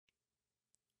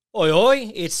Oi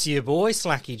oi, it's your boy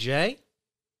Slacky J.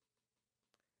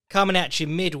 Coming at you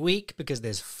midweek because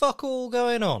there's fuck all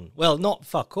going on. Well, not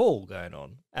fuck all going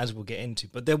on, as we'll get into,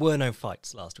 but there were no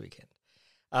fights last weekend.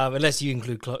 Unless you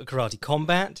include Karate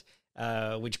Combat,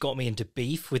 which got me into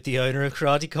beef with the owner of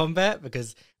Karate Combat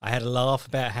because I had a laugh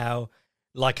about how,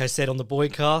 like I said on the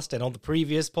Boycast and on the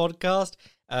previous podcast,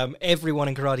 everyone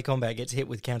in Karate Combat gets hit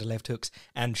with counter left hooks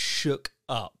and shook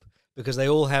up because they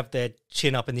all have their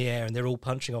chin up in the air and they're all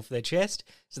punching off their chest,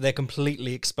 so they're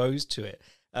completely exposed to it.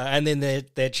 And then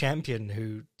their champion,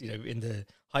 who, you know, in the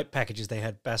hype packages they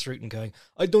had Bas Rutten going,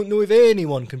 I don't know if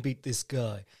anyone can beat this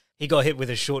guy. He got hit with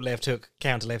a short left hook,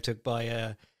 counter left hook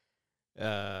by,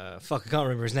 I can't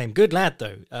remember his name. Good lad,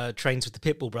 though. Trains with the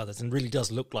Pitbull brothers and really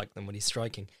does look like them when he's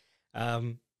striking.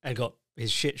 And got his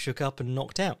shit shook up and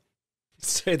knocked out.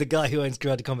 So the guy who owns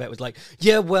Karate Combat was like,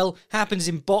 yeah, well, happens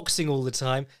in boxing all the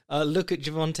time. Look at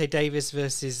Gervonta Davis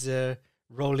versus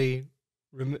Rolly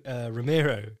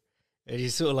Romero. And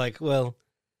he's sort of like, well,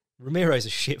 Romero's a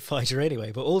shit fighter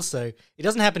anyway, but also, it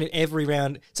doesn't happen in every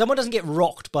round. Someone doesn't get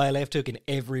rocked by a left hook in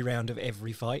every round of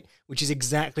every fight, which is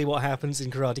exactly what happens in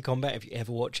Karate Combat if you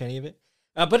ever watch any of it.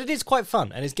 But it is quite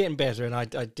fun, and it's getting better, and I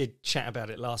did chat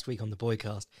about it last week on the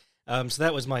Boycast. So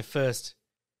that was my first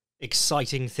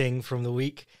exciting thing from the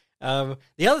week.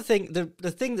 The other thing,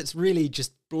 the thing that's really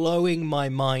just blowing my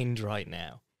mind right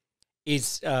now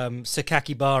is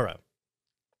Sakakibara,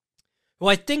 who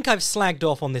I think I've slagged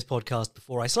off on this podcast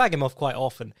before. I slag him off quite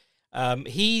often.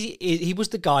 He was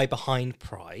the guy behind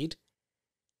Pride,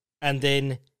 and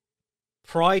then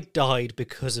Pride died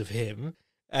because of him,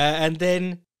 and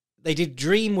then they did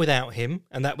Dream without him,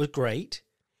 and that was great.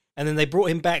 And then they brought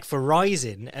him back for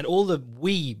Rising, and all the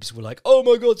weebs were like, oh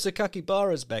my god,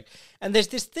 Sakakibara's back. And there's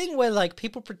this thing where, like,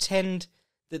 people pretend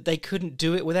that they couldn't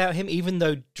do it without him, even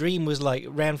though Dream was, like,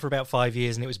 ran for about 5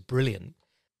 years and it was brilliant.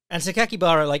 And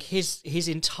Sakakibara, like, his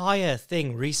entire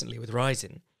thing recently with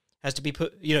Rising has to be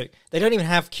put, you know, they don't even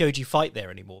have Kyoji fight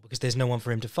there anymore because there's no one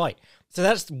for him to fight. So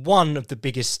that's one of the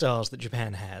biggest stars that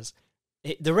Japan has.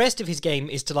 The rest of his game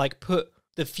is to, like, put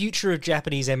the future of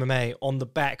Japanese MMA on the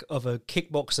back of a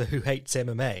kickboxer who hates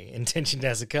MMA in Tenshin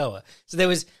Nasukawa. So there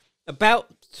was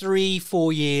about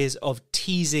 3-4 years of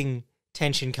teasing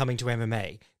Tenshin coming to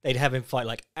MMA. They'd have him fight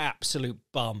like absolute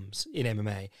bums in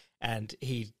MMA, and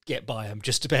he'd get by him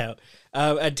just about.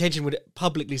 And Tenshin would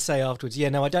publicly say afterwards, yeah,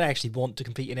 no, I don't actually want to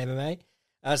compete in MMA.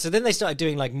 So then they started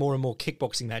doing like more and more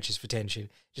kickboxing matches for Tenshin,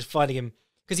 just fighting him,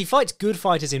 because he fights good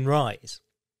fighters in Rise.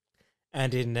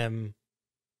 And in,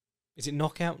 is it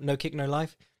Knockout? No Kick, No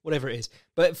Life? Whatever it is.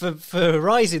 But for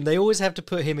Rising, they always have to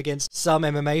put him against some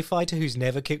MMA fighter who's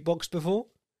never kickboxed before.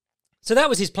 So that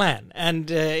was his plan, and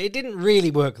it didn't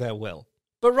really work that well.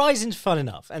 But Rising's fun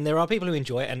enough, and there are people who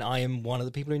enjoy it, and I am one of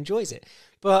the people who enjoys it.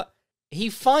 But he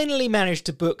finally managed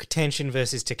to book Tenshin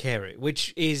versus Takeru,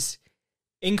 which is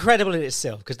incredible in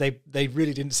itself, because they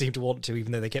really didn't seem to want to,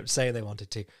 even though they kept saying they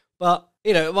wanted to. But,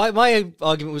 you know, my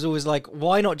argument was always like,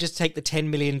 why not just take the $10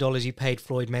 million you paid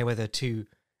Floyd Mayweather to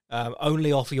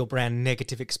only offer your brand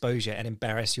negative exposure and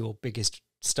embarrass your biggest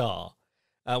star?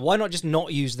 Why not just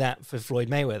not use that for Floyd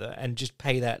Mayweather and just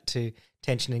pay that to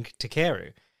Tenshin and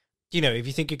Takeru? You know, if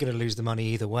you think you're going to lose the money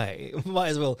either way, might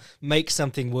as well make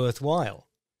something worthwhile.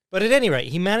 But at any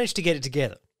rate, he managed to get it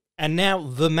together. And now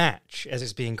the match, as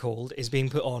it's being called, is being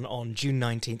put on June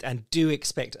 19th, and do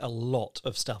expect a lot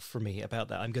of stuff from me about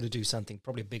that. I'm going to do something,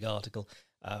 probably a big article.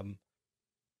 Thought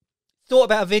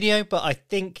about a video, but I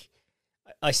think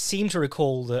I seem to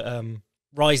recall that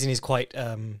Rising is quite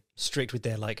strict with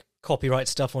their like copyright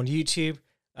stuff on YouTube.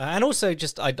 And also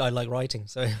just, I like writing,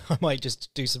 so I might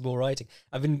just do some more writing.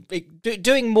 I've been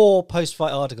doing more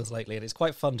post-fight articles lately, and it's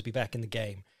quite fun to be back in the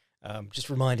game.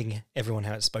 Just reminding everyone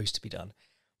how it's supposed to be done.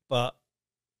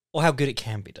 Or how good it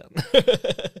can be done.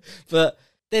 But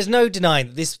there's no denying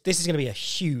that this is going to be a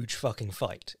huge fucking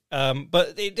fight.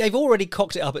 But they've already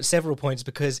cocked it up at several points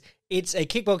because it's a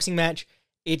kickboxing match.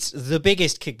 It's the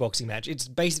biggest kickboxing match. It's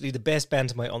basically the best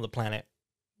bantamweight on the planet.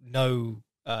 No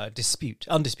dispute.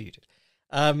 Undisputed.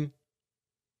 And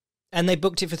they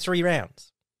booked it for 3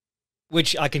 rounds,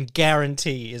 which I can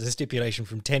guarantee is a stipulation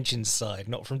from Tenshin's side,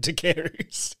 not from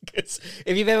Takeru's. Because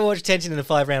if you've ever watched Tenshin in a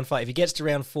 5-round fight, if he gets to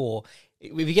round 4,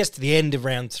 if he gets to the end of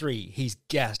round 3, he's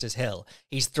gassed as hell.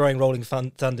 He's throwing rolling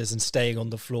thunders and staying on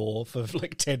the floor for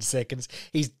like 10 seconds.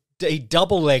 He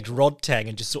double-legged Rod Tang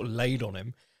and just sort of laid on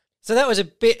him. So that was a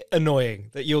bit annoying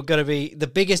that you're going to be the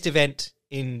biggest event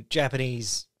in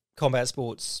Japanese combat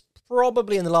sports,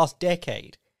 probably in the last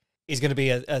decade, is going to be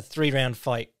a 3-round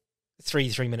fight,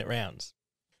 3-minute rounds.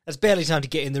 That's barely time to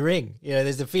get in the ring. You know,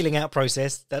 there's the feeling out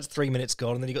process. That's 3 minutes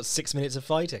gone, and then you've got 6 minutes of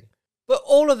fighting. But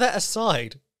all of that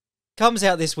aside, comes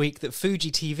out this week that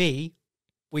Fuji TV,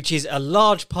 which is a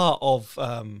large part of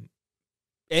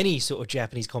any sort of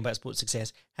Japanese combat sports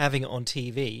success, having it on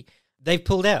TV, they've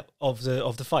pulled out of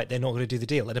the fight. They're not going to do the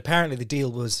deal. And apparently the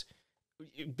deal was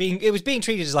being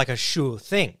treated as like a sure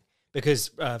thing because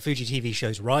Fuji TV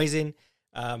shows Rising.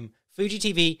 Fuji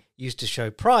TV used to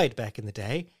show Pride back in the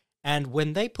day, and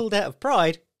when they pulled out of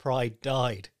Pride, Pride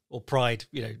died, or Pride,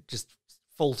 just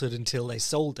faltered until they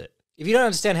sold it. If you don't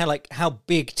understand how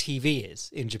big TV is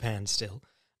in Japan still,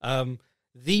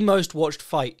 the most watched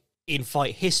fight in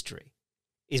fight history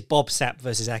is Bob Sapp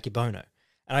versus Akebono.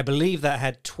 And I believe that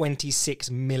had 26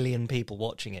 million people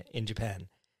watching it in Japan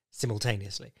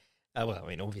simultaneously.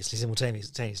 Obviously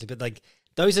simultaneously, but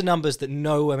those are numbers that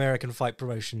no American fight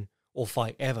promotion or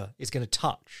fight ever is going to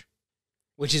touch,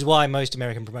 which is why most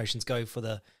American promotions go for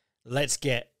the let's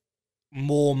get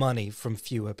more money from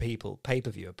fewer people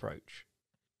pay-per-view approach.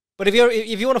 But if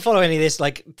you want to follow any of this,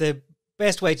 the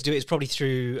best way to do it is probably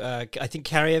through I think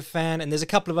Kariev Fan, and there's a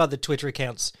couple of other Twitter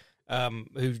accounts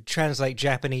who translate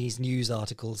Japanese news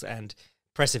articles and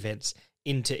press events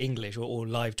into English or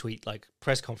live tweet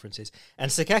press conferences.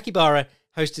 And Sakakibara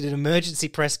hosted an emergency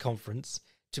press conference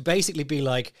to basically be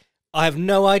like, I have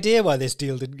no idea why this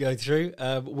deal didn't go through.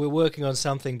 We're working on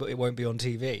something, but it won't be on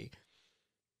TV.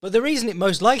 But the reason it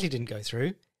most likely didn't go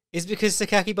through is because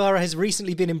Sakakibara has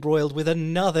recently been embroiled with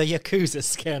another Yakuza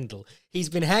scandal. He's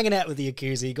been hanging out with the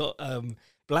Yakuza. He got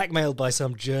blackmailed by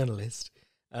some journalist,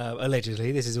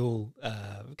 allegedly. This is all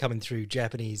coming through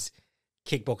Japanese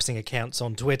kickboxing accounts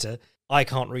on Twitter. I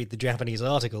can't read the Japanese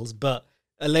articles, but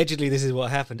allegedly this is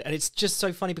what happened. And it's just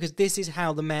so funny because this is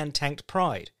how the man tanked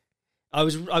Pride. I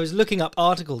was looking up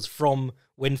articles from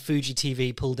when Fuji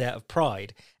TV pulled out of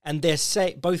Pride, and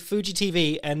both Fuji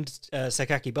TV and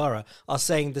Sakakibara are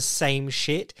saying the same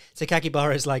shit.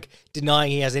 Sakakibara is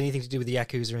denying he has anything to do with the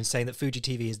Yakuza and saying that Fuji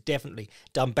TV has definitely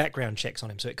done background checks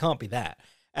on him, so it can't be that.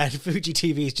 And Fuji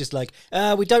TV is just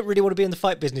we don't really want to be in the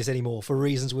fight business anymore for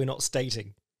reasons we're not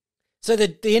stating. So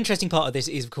the interesting part of this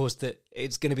is, of course, that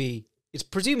it's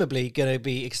presumably going to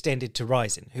be extended to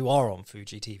Rising, who are on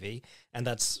Fuji TV, and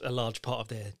that's a large part of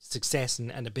their success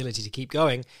and ability to keep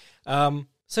going.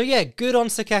 So yeah, good on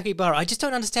Sakakibara. I just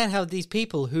don't understand how these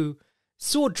people who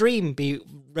saw Dream be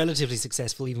relatively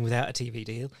successful even without a TV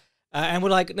deal, and were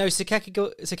like, no,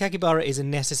 Sakakibara is a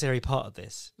necessary part of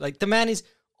this. The man is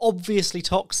obviously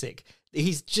toxic.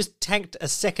 He's just tanked a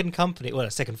second company, a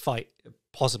second fight,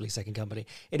 possibly second company,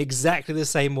 in exactly the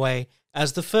same way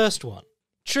as the first one.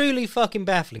 Truly fucking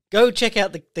baffling. Go check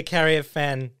out the Kariev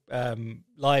Fan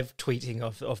live tweeting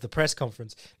of the press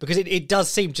conference, because it does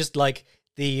seem just like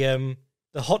the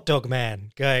hot dog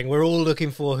man going, we're all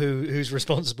looking for who's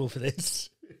responsible for this.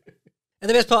 And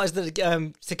the best part is that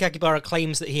Sakakibara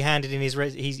claims that he handed in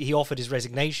he offered his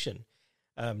resignation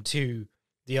to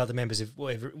the other members of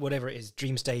whatever it is,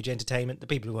 Dream Stage Entertainment, the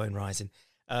people who own Rising,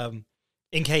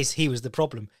 in case he was the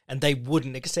problem, and they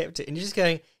wouldn't accept it. And you're just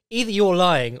going, either you're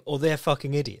lying or they're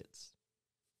fucking idiots.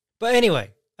 But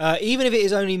anyway, even if it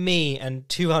is only me and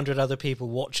 200 other people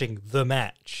watching the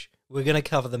match, we're going to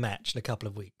cover the match in a couple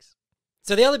of weeks.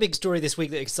 So the other big story this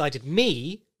week that excited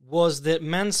me was that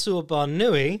Mansour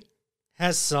Barnooui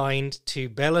has signed to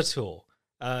Bellator.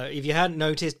 If you hadn't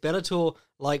noticed, Bellator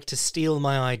like to steal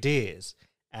my ideas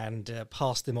and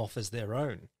pass them off as their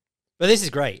own. But this is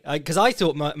great, because I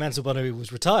thought Mansour Barnooui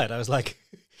was retired. I was like,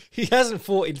 he hasn't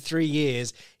fought in 3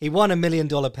 years. He won $1 million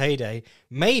payday.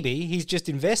 Maybe he's just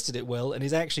invested it well and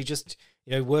is actually just,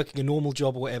 working a normal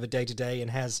job or whatever day to day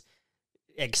and has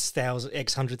X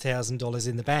 $100,000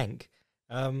 in the bank.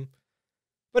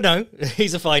 But no,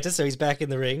 he's a fighter, so he's back in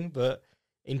the ring, but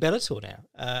in Bellator now.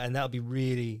 And that'll be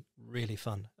really, really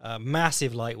fun.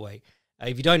 Massive lightweight.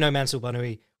 If you don't know Mansour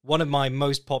Barnooui, one of my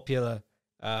most popular,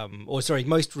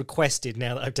 most requested,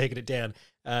 now that I've taken it down,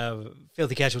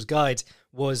 Filthy Casual's guides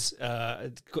was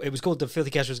it was called the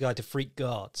Filthy Casual's Guide to Freak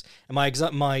Guards, and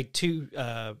my two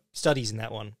studies in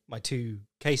that one, my two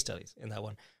case studies in that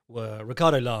one, were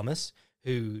Ricardo Lamas,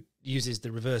 who uses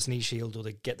the reverse knee shield, or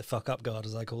the get the fuck up guard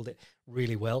as I called it,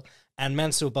 really well, and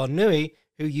Mansour Barnooui,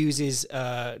 who uses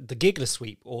the Giggler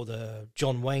sweep, or the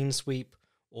John Wayne sweep,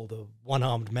 or the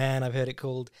one-armed man, I've heard it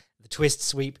called, the twist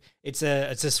sweep. It's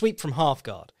a sweep from half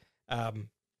guard,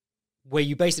 where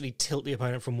you basically tilt the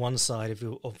opponent from one side of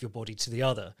your body to the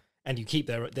other, and you keep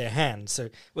their hand. So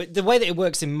the way that it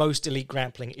works in most elite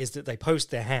grappling is that they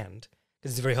post their hand,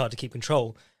 because it's very hard to keep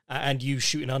control, and you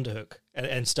shoot an underhook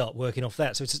and start working off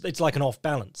that. So it's like an off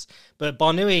balance. But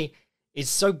Barnooui is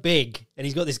so big, and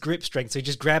he's got this grip strength, so he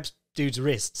just grabs dudes'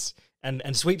 wrists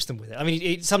and sweeps them with it. I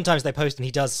mean, sometimes they post and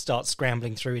he does start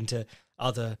scrambling through into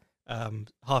other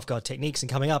half-guard techniques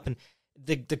and coming up. And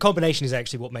the combination is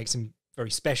actually what makes him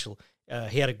very special.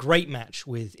 He had a great match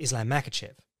with Islam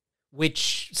Makhachev,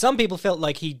 which some people felt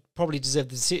like he probably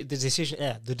deserved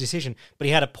the decision, but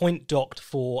he had a point docked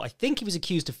for, I think he was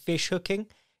accused of fish hooking.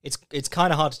 It's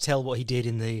kind of hard to tell what he did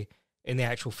in the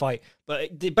actual fight,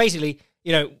 but basically,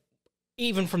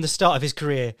 even from the start of his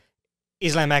career,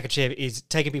 Islam Makhachev is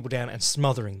taking people down and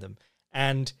smothering them,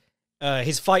 and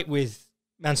his fight with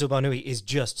Mansour Barnaoui is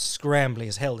just scrambly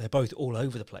as hell. They're both all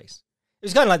over the place. It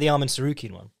was kind of like the Arman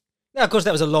Sarukian one. Now, of course,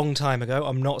 that was a long time ago.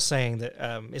 I'm not saying that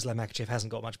Islam Makhachev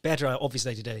hasn't got much better.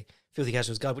 Obviously, they did a Filthy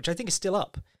Casuals guide, which I think is still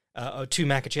up, to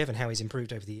Makhachev and how he's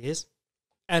improved over the years.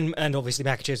 And obviously,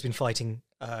 Makhachev's been fighting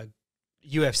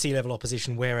UFC-level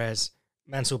opposition, whereas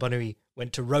Mansour Barnaoui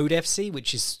went to Road FC,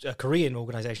 which is a Korean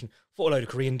organisation, fought a load of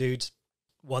Korean dudes,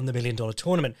 won the $1 million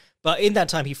tournament. But in that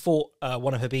time, he fought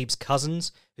one of Khabib's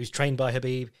cousins, who's trained by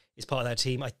Khabib, is part of that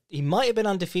team. He might have been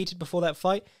undefeated before that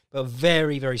fight, but a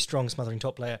very, very strong smothering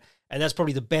top player. And that's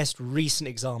probably the best recent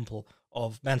example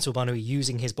of Mansour Barnaoui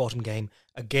using his bottom game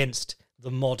against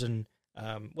the modern,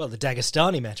 the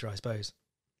Dagestani meta, I suppose.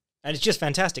 And it's just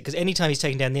fantastic, because anytime he's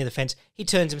taken down near the fence, he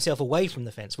turns himself away from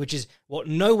the fence, which is what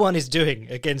no one is doing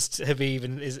against Khabib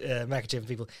and Makhachev and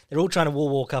people. They're all trying to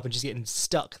walk up and just getting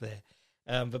stuck there.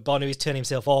 But Barnaoui's turning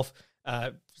himself off,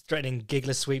 threatening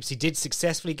giggler sweeps. He did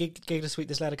successfully giggler sweep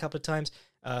this lad a couple of times.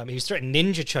 He was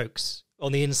threatening ninja chokes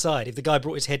on the inside. If the guy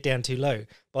brought his head down too low,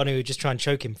 Barnaoui would just try and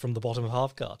choke him from the bottom of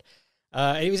half guard.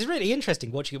 It was really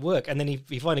interesting watching it work. And then he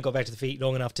finally got back to the feet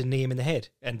long enough to knee him in the head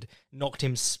and knocked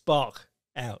him spark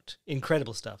out.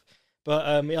 Incredible stuff.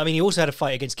 But, he also had a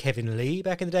fight against Kevin Lee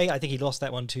back in the day. I think he lost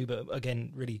that one too, but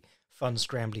again, really fun,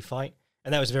 scrambly fight.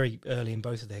 And that was very early in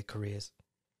both of their careers.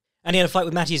 And he had a fight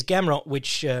with Mateusz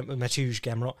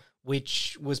Gamrot,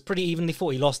 which was pretty evenly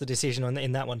fought. He lost the decision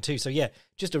in that one too. So yeah,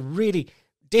 just a really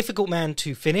difficult man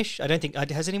to finish. I don't think,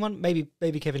 has anyone?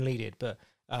 Maybe Kevin Lee did, but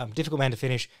difficult man to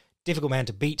finish, difficult man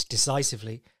to beat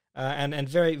decisively, and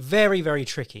very, very, very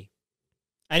tricky.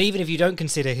 And even if you don't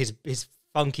consider his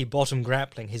funky bottom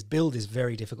grappling, his build is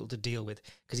very difficult to deal with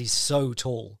because he's so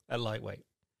tall at lightweight.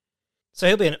 So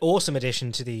he'll be an awesome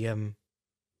addition to the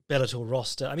Bellator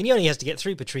roster. I mean, he only has to get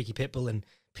through Patricky Pitbull and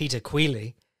Peter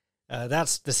Queally.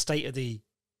 That's the state of the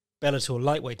Bellator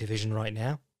lightweight division right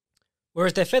now.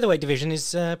 Whereas their featherweight division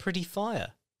is pretty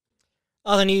fire.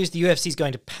 Other news, the UFC is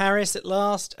going to Paris at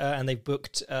last, and they've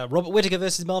booked Robert Whittaker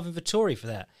versus Marvin Vettori for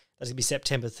that. That's going to be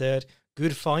September 3rd.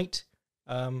 Good fight.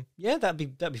 That'd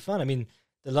be fun. I mean,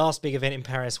 the last big event in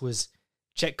Paris was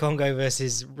Czech Congo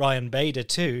versus Ryan Bader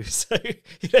too. So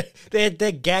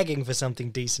they're gagging for something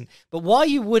decent. But why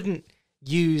you wouldn't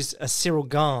use a Cyril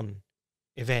Gane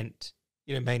event,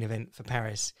 main event for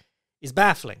Paris, is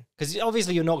baffling. Because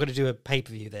obviously you're not going to do a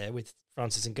pay-per-view there with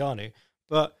Francis Ngannou,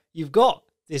 but you've got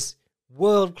this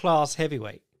world-class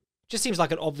heavyweight. Just seems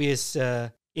like an obvious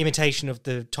imitation of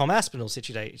the Tom Aspinall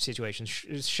situation.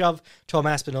 Shove Tom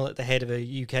Aspinall at the head of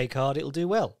a UK card, it'll do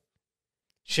well.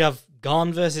 Shove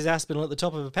Gane versus Aspinall at the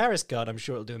top of a Paris card, I'm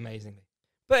sure it'll do amazingly.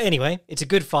 But anyway, it's a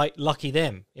good fight, lucky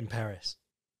them, in Paris.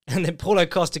 And then Paulo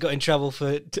Costa got in trouble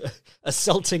for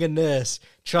assaulting a nurse,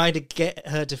 trying to get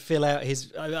her to fill out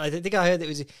his... I think I heard that it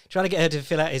was trying to get her to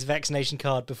fill out his vaccination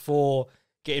card before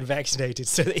getting vaccinated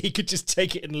so that he could just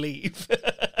take it and leave.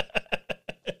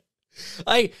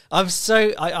 I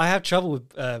have trouble with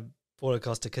Paulo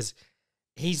Costa because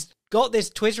he's got this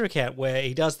Twitter account where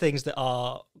he does things that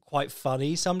are quite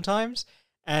funny sometimes,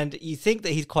 and you think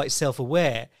that he's quite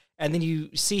self-aware, and then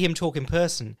you see him talk in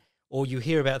person, or you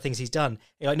hear about things he's done.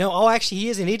 You're like, no, actually, he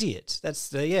is an idiot.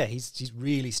 That's he's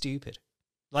really stupid.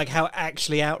 Like how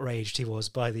actually outraged he was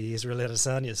by the Israel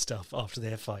Adesanya stuff after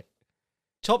their fight.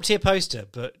 Top tier poster,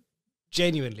 but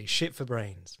genuinely shit for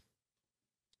brains.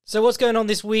 So what's going on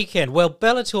this weekend? Well,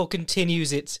 Bellator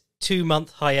continues its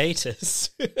 2-month hiatus.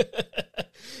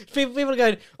 People are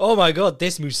going, oh my god,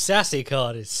 this Mousasi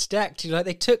card is stacked.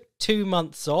 They took 2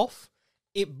 months off.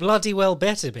 It bloody well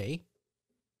better be.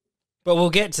 But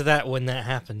we'll get to that when that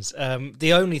happens.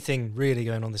 The only thing really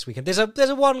going on this weekend, there's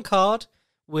a one card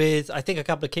with, I think, a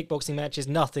couple of kickboxing matches.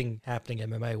 Nothing happening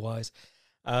MMA-wise.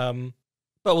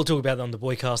 But we'll talk about that on the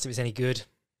Boycast if it's any good.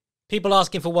 People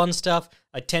asking for one stuff,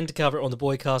 I tend to cover it on the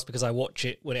Boycast because I watch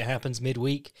it when it happens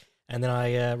midweek, and then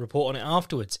I report on it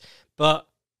afterwards. But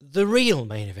the real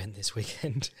main event this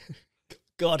weekend,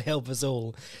 God help us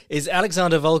all, is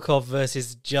Alexander Volkov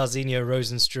versus Jairzinho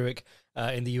Rozenstruik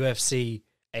in the UFC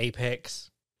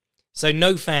Apex. So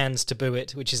no fans to boo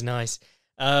it, which is nice.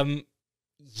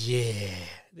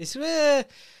 This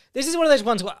This is one of those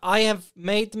ones where I have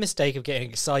made the mistake of getting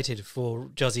excited for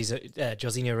Jairzinho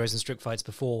Rozenstruik fights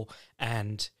before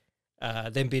and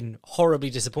then been horribly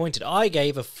disappointed. I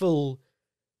gave a full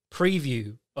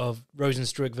preview of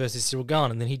Rozenstruik versus Cyril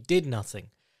Gane, and then he did nothing.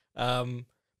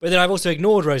 But then I've also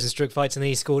ignored Rozenstruik fights, and then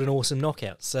he scored an awesome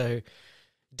knockout. So,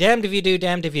 damned if you do,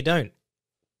 damned if you don't.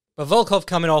 But Volkov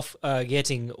coming off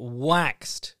getting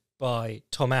waxed by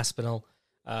Tom Aspinall.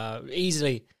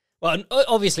 Easily, well,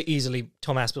 obviously easily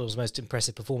Tom Aspinall's most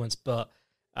impressive performance, but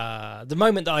the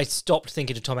moment that I stopped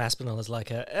thinking of Tom Aspinall as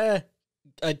like a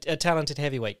talented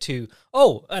heavyweight to,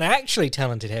 an actually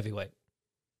talented heavyweight.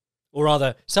 Or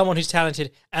rather, someone who's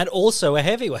talented and also a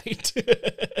heavyweight.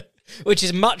 Which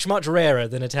is much, much rarer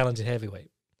than a talented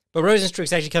heavyweight. But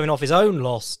Rozenstruik's actually coming off his own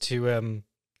loss to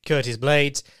Curtis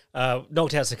Blades.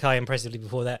 Knocked out Sakai impressively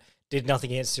before that. Did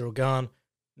nothing against Cyril Gane.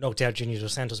 Knocked out Junior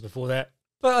Dos Santos before that.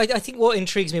 But I think what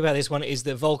intrigues me about this one is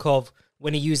that Volkov,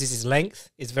 when he uses his length,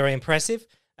 is very impressive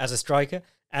as a striker.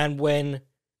 And when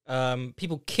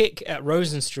people kick at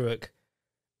Rozenstruik,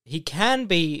 he can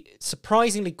be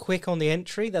surprisingly quick on the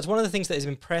entry. That's one of the things that has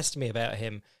impressed me about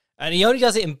him. And he only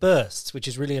does it in bursts, which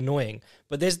is really annoying.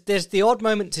 But there's the odd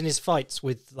moments in his fights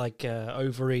with like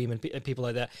Overeem and people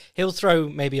like that. He'll throw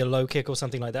maybe a low kick or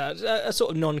something like that, a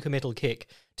sort of non-committal kick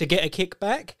to get a kick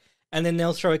back. And then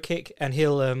they'll throw a kick and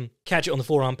he'll catch it on the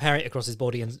forearm, parry it across his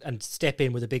body and step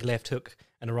in with a big left hook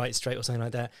and a right straight or something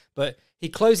like that. But he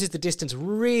closes the distance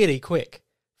really quick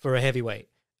for a heavyweight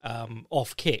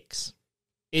off kicks.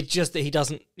 It's just that he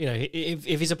doesn't,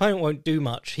 if his opponent won't do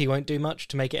much, he won't do much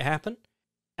to make it happen.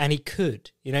 And he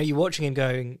could. You're watching him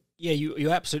going, yeah,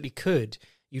 you absolutely could.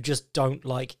 You just don't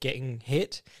like getting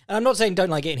hit. And I'm not saying don't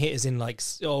like getting hit as in like,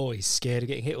 he's scared of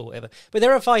getting hit or whatever. But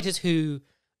there are fighters who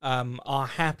are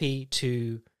happy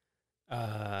to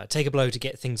take a blow to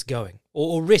get things going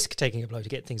or risk taking a blow to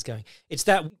get things going. It's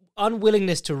that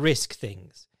unwillingness to risk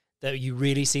things that you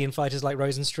really see in fighters like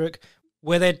Rozenstruik,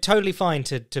 where they're totally fine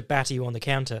to batter you on the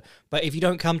counter. But if you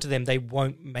don't come to them, they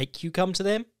won't make you come to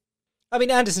them. I mean,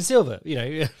 Anderson Silva,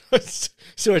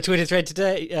 saw a Twitter thread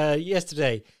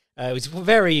yesterday. It was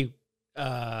very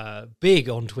big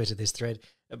on Twitter, this thread.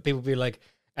 People be like,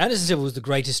 Anderson Silva was the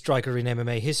greatest striker in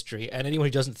MMA history, and anyone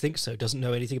who doesn't think so doesn't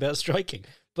know anything about striking.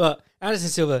 But Anderson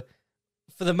Silva,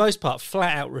 for the most part,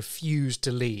 flat out refused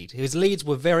to lead. His leads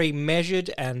were very measured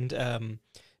and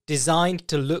designed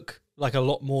to look like a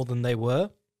lot more than they were.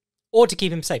 Or to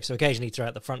keep him safe, so occasionally throw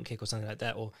out the front kick or something like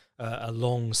that, or a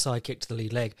long side kick to the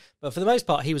lead leg. But for the most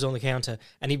part, he was on the counter,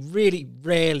 and he really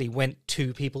rarely went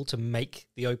to people to make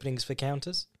the openings for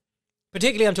counters.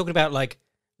 Particularly, I'm talking about like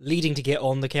leading to get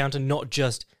on the counter, not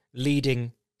just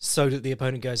leading so that the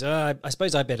opponent goes, I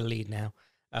suppose I better lead now.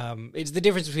 It's the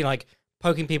difference between like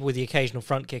poking people with the occasional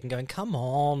front kick and going, come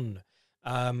on,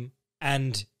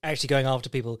 and actually going after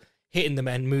people, hitting them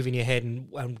and moving your head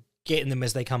and getting them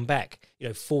as they come back,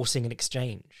 forcing an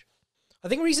exchange. I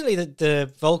think recently that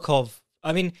the Volkov,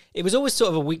 it was always sort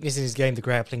of a weakness in his game, the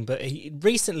grappling, but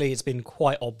recently it's been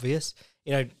quite obvious.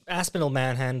 Aspinall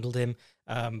manhandled him,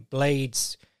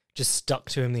 Blades just stuck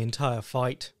to him the entire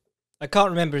fight. I can't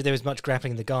remember if there was much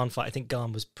grappling in the Gane fight. I think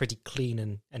Gane was pretty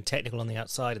clean and technical on the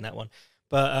outside in that one.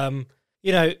 But,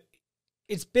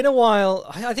 it's been a while.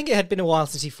 I think it had been a while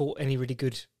since he fought any really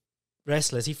good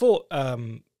wrestlers. He fought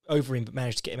Overeem, but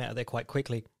managed to get him out of there quite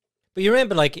quickly. But you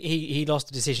remember, like, he lost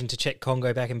a decision to Czech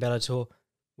Congo back in Bellator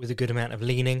with a good amount of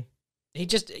leaning. He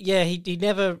did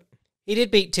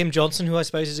beat Tim Johnson, who I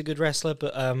suppose is a good wrestler,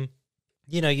 but,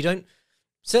 you don't,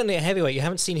 certainly at heavyweight, you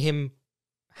haven't seen him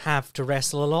have to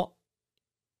wrestle a lot.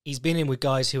 He's been in with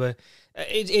guys who are,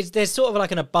 there's sort of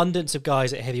like an abundance of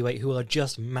guys at heavyweight who are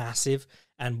just massive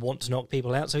and want to knock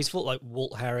people out. So he's fought like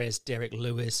Walt Harris, Derek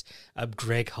Lewis,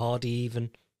 Greg Hardy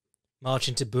even,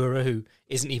 Marcin Tybura, who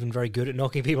isn't even very good at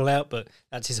knocking people out, but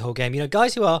that's his whole game.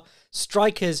 Guys who are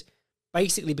strikers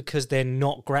basically because they're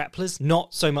not grapplers,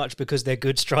 not so much because they're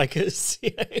good strikers.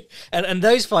 And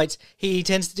those fights he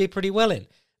tends to do pretty well in.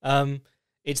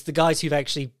 It's the guys who've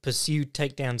actually pursued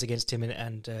takedowns against him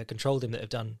and controlled him that have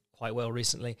done quite well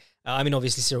recently.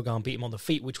 Obviously Cyril Gane beat him on the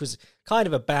feet, which was kind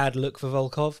of a bad look for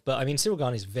Volkov, but Cyril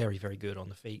Gane is very, very good on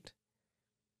the feet,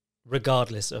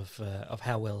 regardless of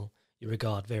how well you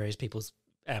regard various people's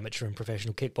amateur and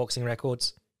professional kickboxing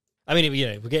records. We're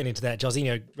getting into that.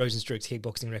 Jairzinho Rozenstruik's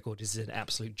kickboxing record is an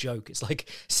absolute joke. It's like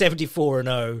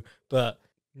 74-0, but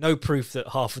no proof that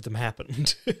half of them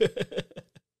happened.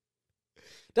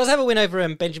 Does have a win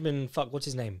over Benjamin, what's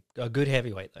his name? A good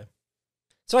heavyweight, though.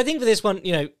 So I think for this one,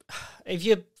 if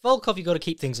you're Volkov, you've got to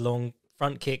keep things long,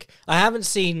 front kick. I haven't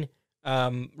seen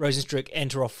Rozenstruik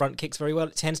enter off front kicks very well.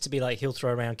 It tends to be like he'll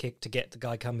throw a round kick to get the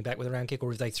guy coming back with a round kick,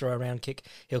 or if they throw a round kick,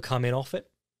 he'll come in off it.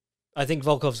 I think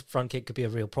Volkov's front kick could be a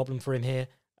real problem for him here.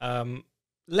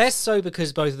 Less so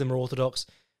because both of them are orthodox.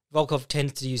 Volkov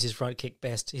tends to use his front kick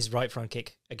best, his right front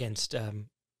kick, against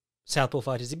southpaw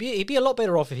fighters. He'd be a lot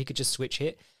better off if he could just switch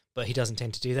hit, but he doesn't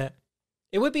tend to do that.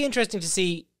 It would be interesting to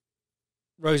see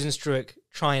Rozenstruik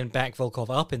try and back Volkov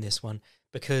up in this one,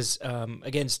 because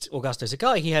against Augusto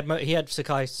Sakai, he had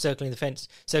Sakai circling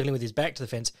with his back to the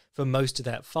fence for most of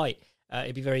that fight.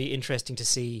 It'd be very interesting to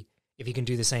see if he can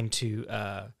do the same to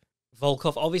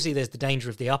Volkov. Obviously, there's the danger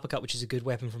of the uppercut, which is a good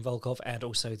weapon from Volkov, and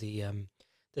also the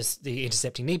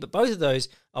intercepting knee. But both of those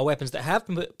are weapons that have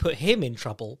put him in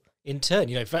trouble in turn.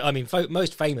 You know,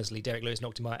 most famously, Derek Lewis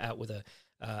knocked him out with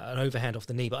an overhand off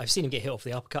the knee, but I've seen him get hit off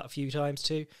the uppercut a few times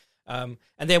too. And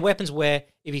they're weapons where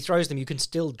if he throws them, you can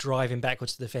still drive him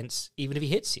backwards to the fence, even if he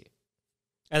hits you.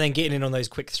 And then getting in on those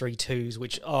quick 3-2s,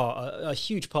 which are a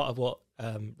huge part of what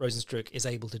Rozenstruik is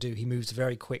able to do. He moves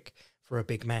very quick for a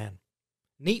big man.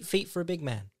 Neat feat for a big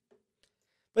man.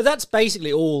 But that's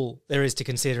basically all there is to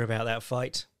consider about that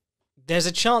fight. There's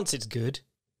a chance it's good,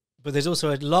 but there's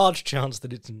also a large chance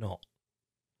that it's not.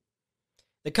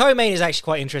 The co-main is actually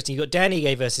quite interesting. You've got Dan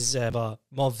Ige versus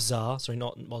Movsar. Sorry,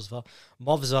 not Movsar.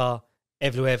 Movsar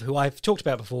Evloev, who I've talked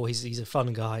about before. He's a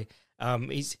fun guy.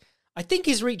 I think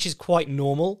his reach is quite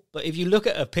normal, but if you look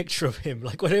at a picture of him,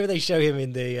 like whenever they show him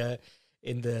in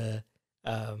the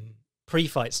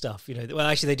pre-fight stuff, you know, well,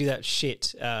 actually they do that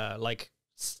shit,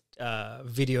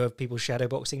 video of people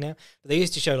shadowboxing now. But they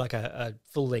used to show like a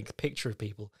full-length picture of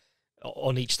people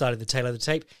on each side of the tail of the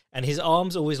tape, and his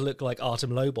arms always look like Artem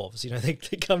Lobov's. You know, they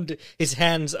come to his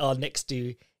hands are next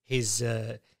to his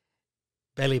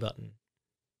belly button.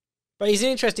 But he's an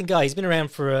interesting guy. He's been around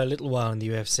for a little while in the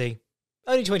UFC.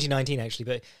 Only 2019 actually,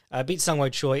 but beat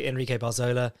Sungwoo Choi, Enrique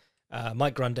Barzola,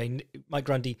 Mike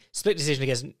Grundy, split decision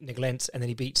against Nick Lentz, and then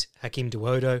he beat Hakeem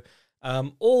Dawodo.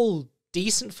 All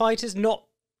decent fighters, not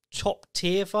top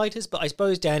tier fighters, but I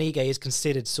suppose Dan Ige is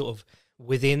considered sort of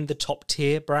within the top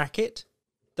tier bracket.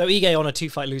 Though Ige on a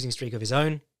 2-fight losing streak of his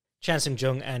own. Chan Sung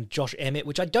Jung and Josh Emmett,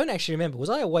 which I don't actually remember. Was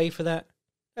I away for that?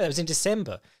 Oh, that was in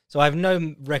December. So I have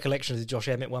no recollection of the Josh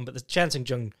Emmett one, but the Chan Sung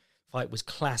Jung fight was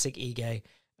classic Ige.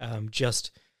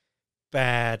 Just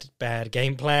bad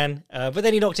game plan. But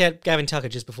then he knocked out Gavin Tucker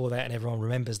just before that, and everyone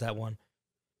remembers that one.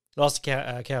 Lost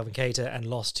to Calvin Kattar and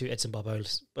lost to Edson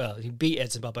Barbosa. Well, he beat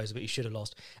Edson Barbosa, but he should have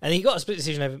lost. And he got a split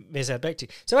decision over Mirzad Bekti.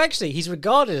 So actually, he's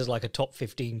regarded as like a top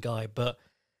 15 guy, but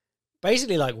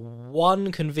basically like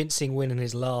one convincing win in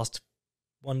his last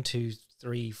 1, 2,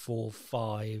 3, 4,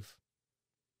 5.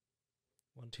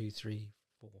 1, 2, 3,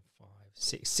 4, 5,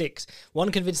 6.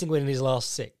 One convincing win in his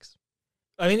last 6.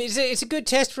 I mean, it's a good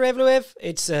test for Evloev.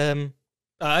 It's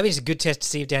it's a good test to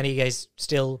see if Dan Ige's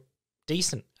still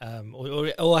decent,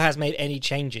 or has made any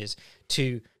changes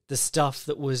to the stuff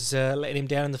that was letting him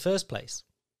down in the first place.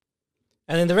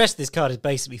 And then the rest of this card is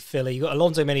basically filler. You got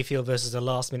Alonzo Menifield versus a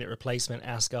last-minute replacement,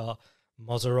 Askar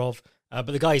Mozarov, but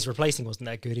the guy he's replacing wasn't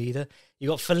that good either. You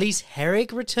got Felice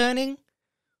Herrig returning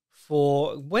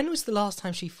for... When was the last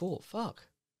time she fought? Fuck.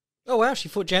 Oh, wow, she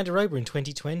fought Jandiroba in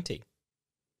 2020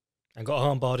 and got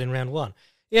armbarred in round 1.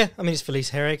 Yeah, I mean, it's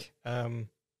Felice Herrig.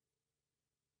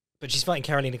 But she's fighting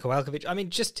Karolina Kowalkiewicz. I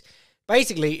mean, just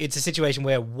basically, it's a situation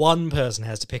where one person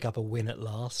has to pick up a win at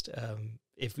last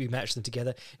if we match them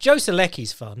together. Joe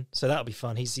Selecki's fun, so that'll be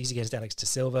fun. He's against Alex De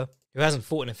Silva, who hasn't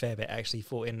fought in a fair bit, actually. He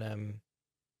fought in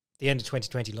the end of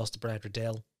 2020, lost to Brad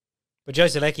Riddell. But Joe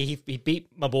Selecki, he beat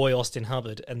my boy Austin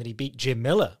Hubbard, and then he beat Jim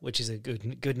Miller, which is a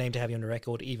good name to have you on the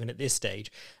record, even at this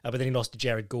stage. But then he lost to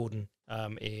Jared Gordon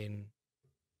in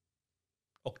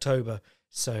October,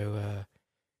 so...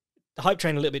 the hype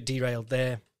train a little bit derailed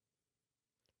there.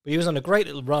 But he was on a great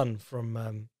little run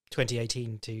from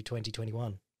 2018 to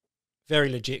 2021. Very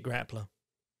legit grappler.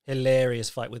 Hilarious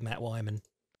fight with Matt Wyman.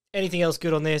 Anything else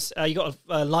good on this? You got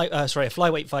a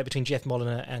flyweight fight between Jeff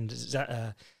Molyneux and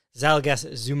Zalgas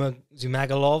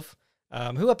Zumagulov,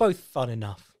 who are both fun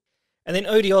enough. And then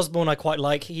Odie Osborne I quite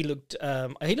like. He looked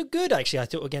good, actually, I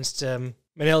thought, against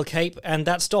Manel Cape. And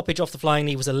that stoppage off the flying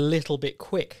knee was a little bit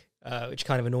quick, which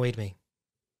kind of annoyed me.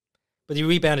 But he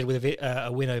rebounded with a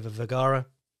win over Vergara.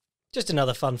 Just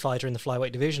another fun fighter in the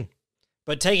flyweight division.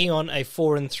 But taking on a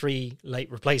 4-3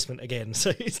 late replacement again.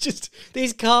 So it's just,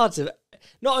 these cards are,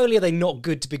 not only are they not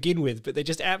good to begin with, but they're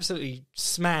just absolutely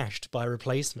smashed by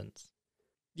replacements.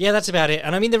 Yeah, that's about it.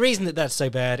 And I mean, the reason that that's so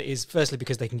bad is firstly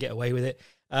because they can get away with it.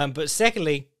 But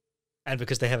secondly, and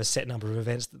because they have a set number of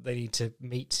events that they need to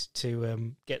meet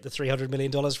to get the $300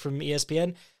 million from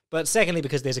ESPN. But secondly,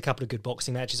 because there's a couple of good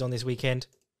boxing matches on this weekend.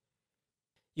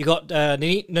 You got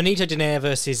Nonito Donaire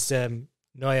versus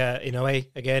Inoue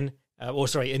again.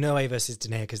 Inoue versus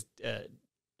Donaire because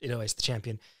Inoue is the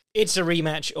champion. It's a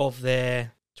rematch of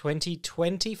their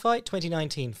 2020 fight,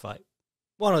 2019 fight.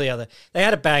 One or the other. They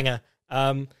had a banger.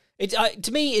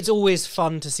 To me, it's always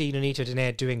fun to see Nonito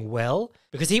Donaire doing well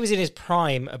because he was in his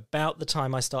prime about the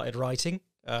time I started writing,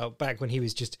 back when he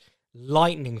was just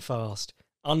lightning fast,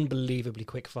 unbelievably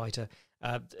quick fighter,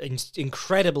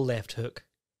 incredible left hook,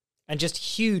 and just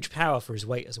huge power for his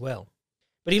weight as well.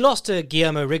 But he lost to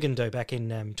Guillermo Rigondeaux back in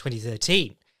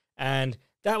 2013, and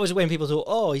that was when people thought,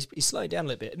 oh, he's slowing down a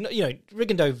little bit.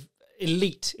 Rigondeaux,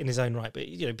 elite in his own right, but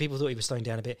people thought he was slowing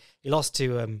down a bit. He lost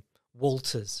to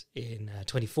Walters in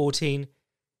 2014,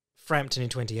 Frampton in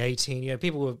 2018.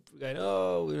 People were going,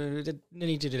 oh,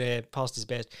 Nonito Donaire passed his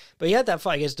best. But he had that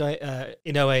fight against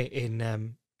Inoue in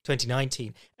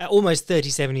 2019, at almost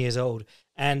 37 years old,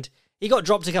 and he got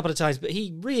dropped a couple of times, but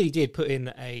he really did put in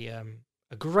a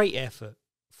great effort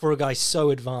for a guy so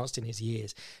advanced in his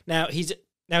years. Now he's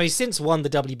since won the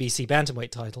WBC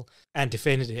bantamweight title and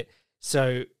defended it,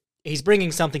 so he's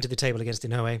bringing something to the table against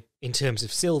Inoue in terms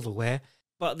of silverware.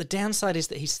 But the downside is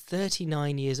that he's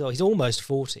 39 years old. He's almost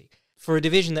 40 for a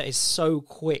division that is so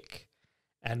quick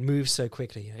and moves so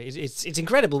quickly. It's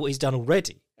incredible what he's done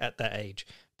already at that age.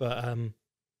 But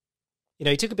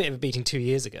he took a bit of a beating 2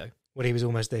 years ago when he was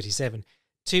almost 37.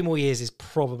 2 more years is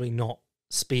probably not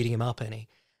speeding him up any.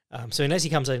 So unless he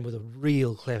comes in with a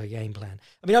real clever game plan,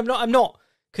 I mean, I'm not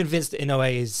convinced that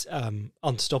Inoue is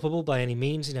unstoppable by any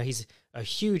means. He's a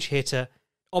huge hitter,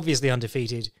 obviously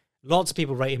undefeated. Lots of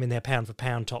people rate him in their pound for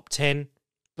pound top 10.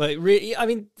 But really, I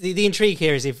mean, the intrigue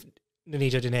here is if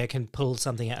Nonito Donaire can pull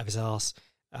something out of his arse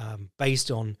based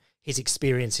on his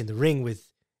experience in the ring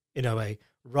with Inoue,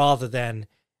 rather than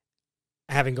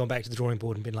having gone back to the drawing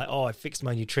board and been like, oh, I fixed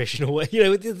my nutrition, or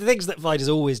the things that fighters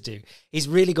always do. He's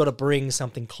really got to bring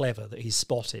something clever that he's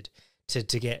spotted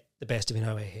to get the best of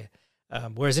Inoue here.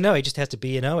 Whereas Inoue just has to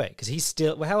be Inoue, because he's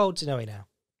still, well, how old's Inoue now?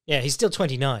 Yeah, he's still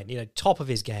 29, top of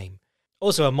his game.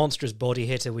 Also a monstrous body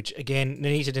hitter, which again,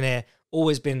 Nonito Donaire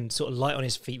always been sort of light on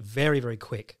his feet, very, very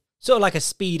quick. Sort of like a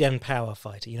speed and power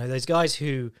fighter. Those guys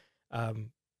who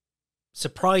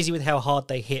surprise you with how hard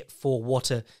they hit for what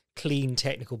a clean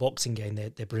technical boxing game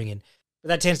they're bringing. But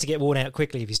that tends to get worn out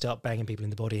quickly if you start banging people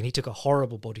in the body. And he took a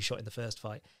horrible body shot in the first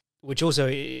fight, which also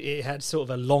it had sort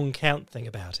of a long count thing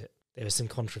about it. There was some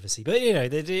controversy. But,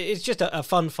 it's just a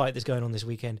fun fight that's going on this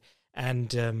weekend.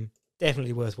 And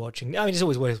definitely worth watching. I mean, it's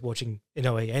always worth watching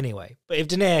Inoue anyway. But if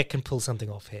Donaire can pull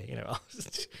something off here,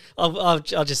 I'll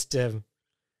just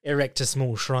erect a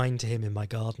small shrine to him in my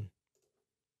garden.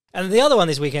 And the other one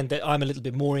this weekend that I'm a little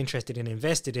bit more interested and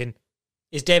invested in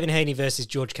is Devin Haney versus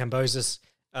George Kambosos.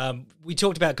 We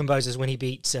talked about Kambosos when he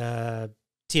beat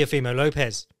Teofimo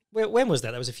Lopez. When was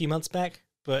that? That was a few months back.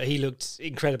 But he looked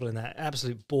incredible in that.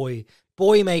 Absolute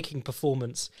boy-making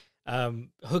performance.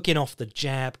 Hooking off the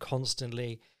jab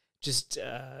constantly. Just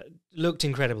looked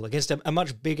incredible against a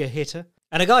much bigger hitter.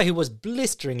 And a guy who was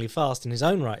blisteringly fast in his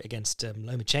own right against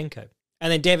Lomachenko.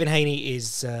 And then Devin Haney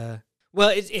is...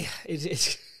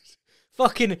 it's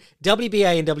fucking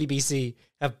WBA and WBC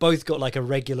have both got like a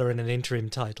regular and an interim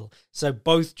title. So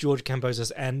both George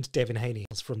Kambosos and Devin Haney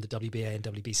is from the WBA and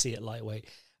WBC at lightweight.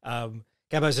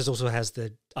 Kambosos also has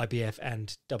the IBF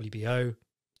and WBO.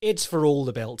 It's for all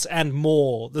the belts and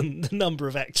more than the number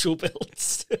of actual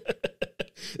belts.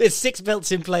 There's 6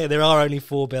 belts in play and there are only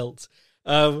 4 belts.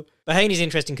 But Haney's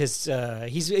interesting because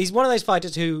he's one of those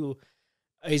fighters who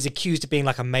is accused of being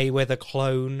like a Mayweather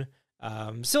clone.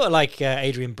 Sort of like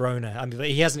Adrian Broner. I mean,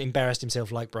 he hasn't embarrassed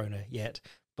himself like Broner yet.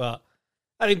 But,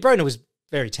 I mean, Broner was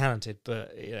very talented,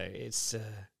 but, it's...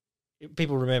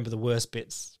 people remember the worst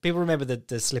bits. People remember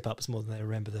the slip-ups more than they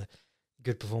remember the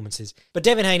good performances. But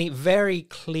Devin Haney, very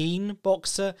clean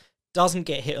boxer, doesn't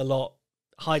get hit a lot,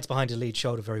 hides behind a lead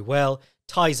shoulder very well,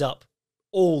 ties up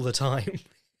all the time.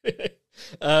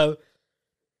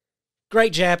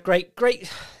 Great jab, great.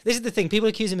 This is the thing. People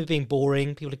accuse him of being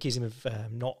boring. People accuse him of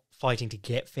not fighting to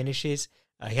get finishes.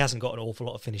 He hasn't got an awful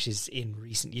lot of finishes in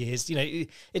recent years.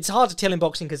 It's hard to tell in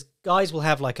boxing because guys will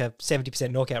have like a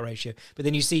 70% knockout ratio, but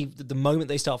then you see the moment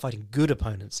they start fighting good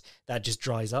opponents, that just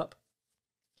dries up.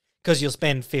 Because you'll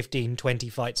spend 15, 20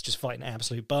 fights just fighting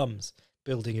absolute bums,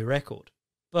 building your record.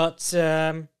 But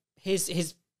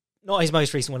his not his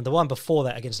most recent one, the one before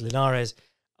that against Linares,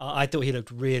 I thought he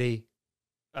looked really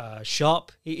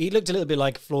sharp. He looked a little bit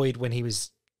like Floyd when he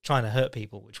was trying to hurt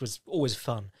people, which was always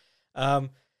fun.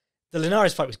 The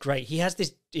Linares fight was great. He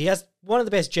has one of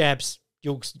the best jabs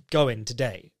you'll go in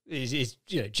today.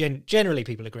 Generally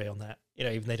people agree on that. You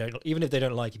know, even if they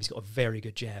don't like him, he's got a very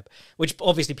good jab, which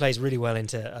obviously plays really well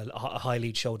into a high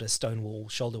lead shoulder, stonewall,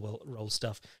 roll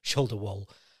stuff, shoulder wall.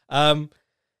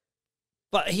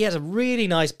 But he has a really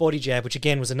nice body jab, which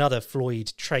again was another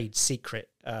Floyd trade secret.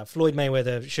 Floyd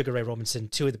Mayweather, Sugar Ray Robinson,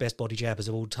 two of the best body jabbers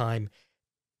of all time.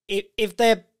 If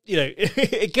they're, you know,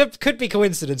 it could be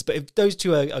coincidence, but if those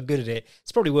two are good at it,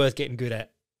 it's probably worth getting good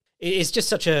at. It's just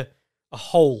such a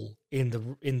hole in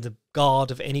the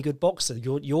guard of any good boxer.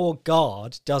 Your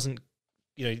guard doesn't,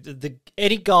 you know,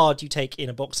 any guard you take in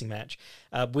a boxing match,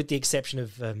 with the exception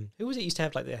of who was it used to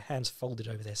have like their hands folded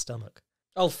over their stomach?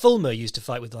 Oh, Fulmer used to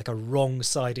fight with like a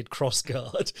wrong-sided cross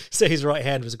guard, so his right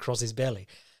hand was across his belly.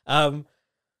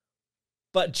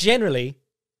 But generally,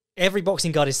 every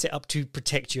boxing guard is set up to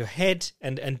protect your head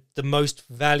and the most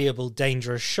valuable,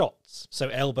 dangerous shots. So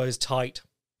elbows tight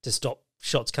to stop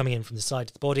shots coming in from the side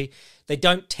of the body. They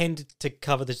don't tend to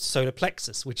cover the solar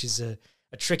plexus, which is a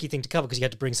tricky thing to cover because you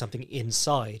have to bring something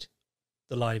inside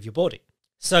the line of your body.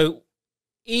 So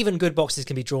even good boxers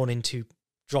can be drawn into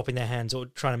dropping their hands or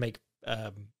trying to make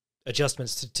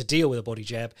adjustments to deal with a body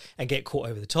jab and get caught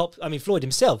over the top. I mean, Floyd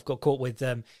himself got caught with,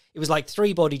 it was like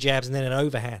 3 body jabs and then an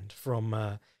overhand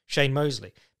from Shane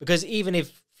Mosley. Because even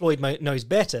if Floyd knows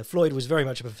better, Floyd was very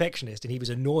much a perfectionist and he was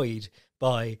annoyed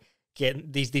by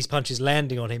getting these punches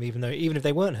landing on him, even if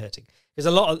they weren't hurting. Because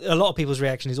a lot of people's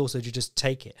reaction is also to just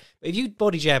take it. But if you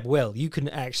body jab well, you can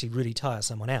actually really tire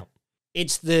someone out.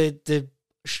 It's the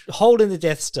hole in the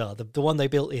Death Star, the one they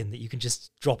built in that you can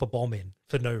just drop a bomb in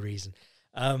for no reason.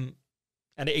 And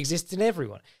it exists in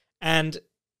everyone. And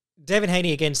Devin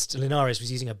Haney against Linares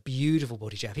was using a beautiful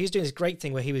body jab. He was doing this great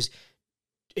thing where he was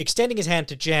extending his hand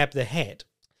to jab the head.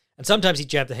 And sometimes he'd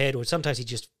jab the head, or sometimes he'd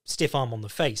just stiff arm on the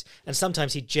face. And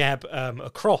sometimes he'd jab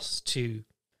across to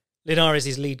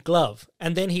Linares' lead glove.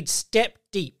 And then he'd step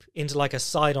deep into like a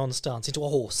side-on stance, into a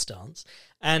horse stance,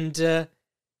 and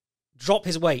drop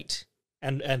his weight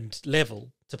and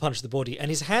level to punch the body, and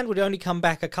his hand would only come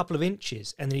back a couple of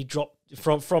inches, and then he'd drop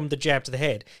from the jab to the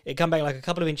head. It'd come back like a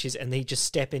couple of inches, and then he'd just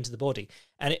step into the body.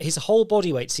 And his whole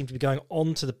body weight seemed to be going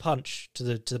onto the punch to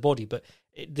the body, but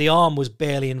the arm was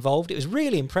barely involved. It was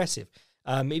really impressive.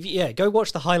 Go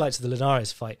watch the highlights of the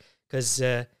Linares fight, because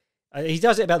he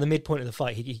does it about the midpoint of the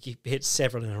fight. He hits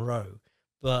several in a row.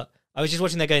 But I was just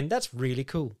watching that going, that's really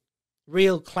cool.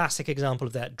 Real classic example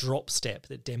of that drop step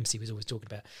that Dempsey was always talking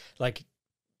about. Like,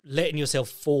 letting yourself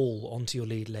fall onto your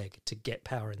lead leg to get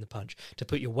power in the punch, to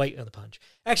put your weight on the punch.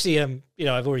 Actually,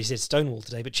 I've already said Stonewall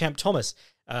today, but Champ Thomas,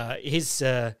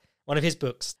 one of his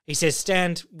books, he says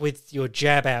stand with your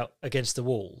jab out against the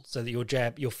wall so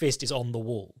that your fist is on the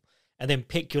wall, and then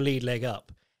pick your lead leg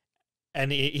up.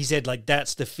 And he said, like,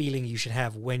 that's the feeling you should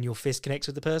have when your fist connects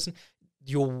with the person.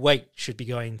 Your weight should be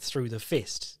going through the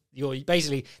fist.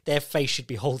 Basically, their face should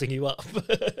be holding you up.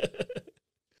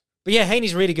 But yeah,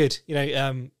 Haney's really good.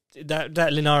 That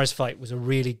Linares fight was a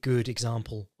really good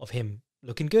example of him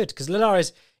looking good. Because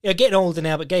Linares, getting older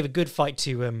now, but gave a good fight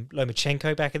to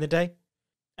Lomachenko back in the day.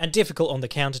 And difficult on the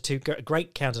counter too.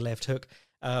 Great counter left hook.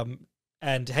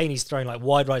 And Haney's throwing like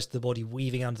wide rights to the body,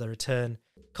 weaving under the return.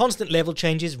 Constant level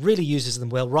changes, really uses them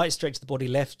well. Right straight to the body,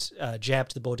 left jab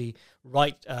to the body,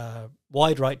 right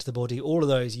wide right to the body. All of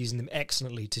those using them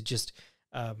excellently to just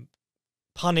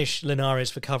punish Linares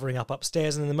for covering up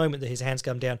upstairs. And in the moment that his hands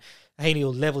come down, Haney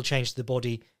will level change to the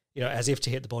body, as if to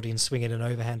hit the body and swing in an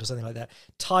overhand or something like that.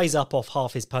 Ties up off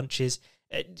half his punches.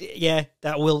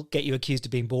 That will get you accused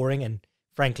of being boring. And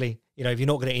frankly, if you're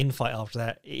not going to infight after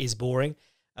that, it is boring.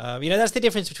 That's the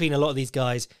difference between a lot of these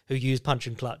guys who use punch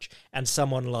and clutch and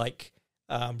someone like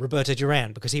Roberto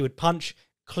Duran, because he would punch,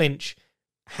 clinch,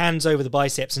 hands over the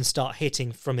biceps and start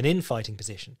hitting from an infighting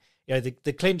position.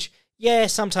 The clinch,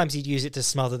 sometimes he'd use it to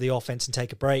smother the offense and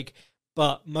take a break,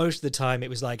 but most of the time it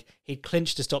was like he'd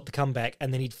clinch to stop the comeback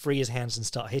and then he'd free his hands and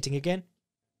start hitting again.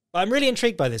 But I'm really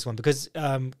intrigued by this one because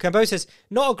Kambosos,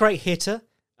 not a great hitter.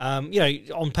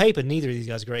 On paper, neither of these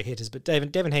guys are great hitters, but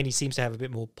Devin Haney seems to have a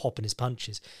bit more pop in his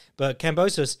punches. But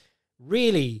Kambosos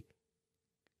really,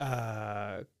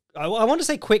 I want to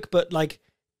say quick, but like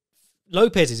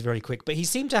Lopez is very quick, but he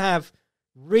seemed to have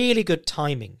really good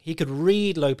timing. He could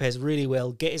read Lopez really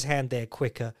well, get his hand there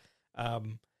quicker.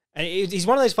 And he's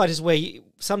one of those fighters where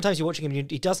sometimes you're watching him,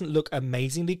 he doesn't look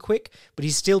amazingly quick, but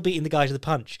he's still beating the guy to the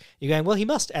punch. You're going, well, he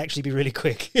must actually be really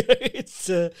quick. It's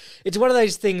one of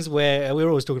those things where we're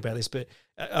always talking about this, but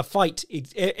a fight,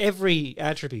 every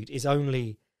attribute is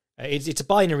only it's a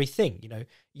binary thing.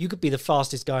 You could be the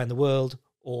fastest guy in the world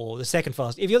or the second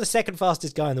fastest. If you're the second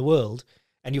fastest guy in the world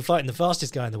and you're fighting the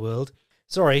fastest guy in the world,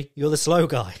 sorry, you're the slow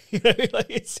guy. Like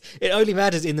it only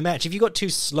matters in the match. If you've got two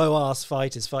slow-ass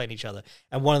fighters fighting each other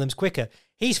and one of them's quicker,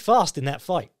 he's fast in that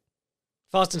fight.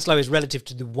 Fast and slow is relative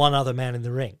to the one other man in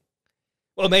the ring.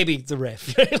 Well, maybe the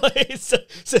ref. It's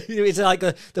like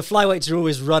the flyweights are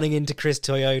always running into Chris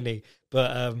Toyoni,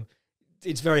 but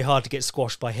it's very hard to get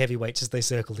squashed by heavyweights as they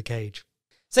circle the cage.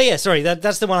 So yeah, sorry,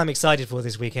 that's the one I'm excited for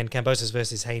this weekend, Kambosos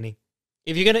versus Haney.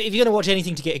 If you're gonna watch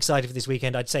anything to get excited for this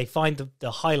weekend, I'd say find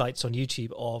the highlights on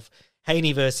YouTube of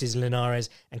Haney versus Linares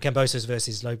and Kambosos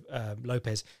versus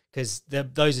Lopez, because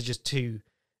those are just two.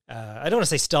 I don't want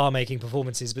to say star-making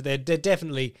performances, but they're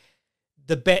definitely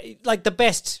the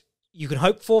best you can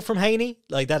hope for from Haney.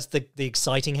 Like that's the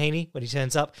exciting Haney when he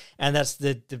turns up, and that's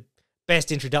the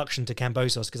best introduction to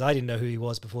Kambosos, because I didn't know who he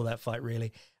was before that fight.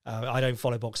 Really, I don't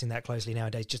follow boxing that closely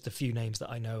nowadays. Just a few names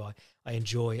that I know I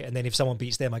enjoy, and then if someone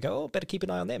beats them, I go, oh, better keep an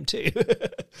eye on them too.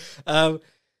 So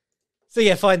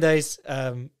yeah, find those,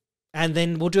 and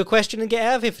then we'll do a question and get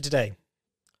out of here for today.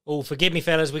 Oh, forgive me,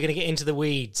 fellas, we're going to get into the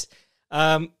weeds.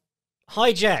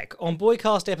 Hi, Jack. On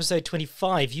Boycast episode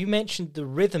 25, you mentioned the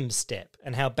rhythm step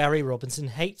and how Barry Robinson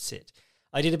hates it.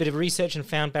 I did a bit of research and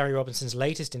found Barry Robinson's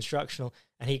latest instructional,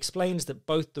 and he explains that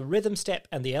both the rhythm step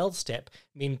and the L step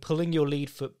mean pulling your lead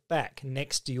foot back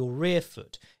next to your rear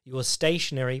foot. You are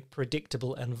stationary,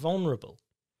 predictable, and vulnerable.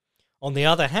 On the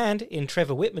other hand, in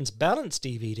Trevor Whitman's Balance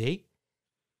DVD,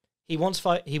 he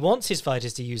wants his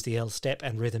fighters to use the L step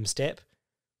and rhythm step,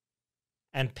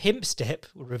 and pimp step,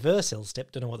 or reverse L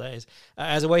step, don't know what that is,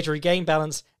 as a way to regain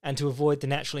balance and to avoid the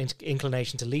natural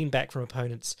inclination to lean back from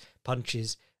opponents'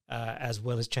 punches, as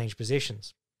well as change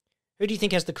positions. Who do you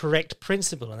think has the correct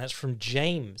principle? And that's from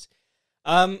James.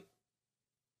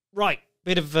 Right,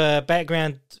 bit of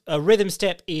background. A rhythm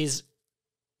step is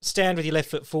stand with your left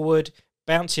foot forward,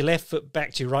 bounce your left foot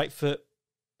back to your right foot,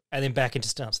 and then back into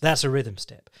stance. That's a rhythm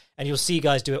step. And you'll see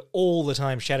guys do it all the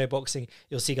time, shadow boxing.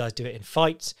 You'll see guys do it in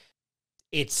fights.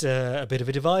 It's a bit of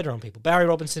a divider on people. Barry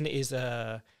Robinson is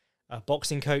a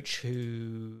boxing coach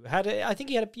who I think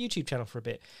he had a YouTube channel for a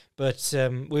bit. But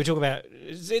we were talking about,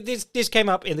 this came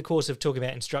up in the course of talking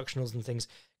about instructionals and things,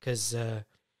 because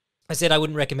I said I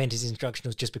wouldn't recommend his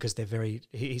instructionals just because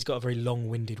he's got a very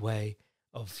long-winded way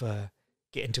of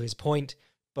getting to his point.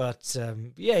 But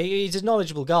yeah, he's a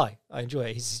knowledgeable guy. I enjoy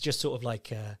it. He's just sort of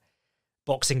like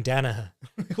boxing Danaher.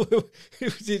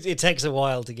 It takes a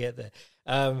while to get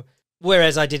there.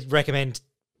 Whereas I did recommend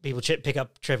people pick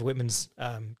up Trevor Whitman's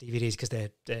DVDs, because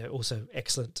they're also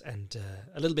excellent and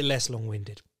a little bit less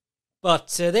long-winded. But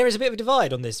there is a bit of a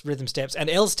divide on this rhythm steps and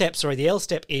L step. Sorry, the L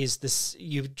step is this: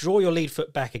 you draw your lead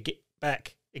foot back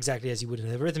exactly as you would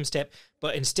in a rhythm step,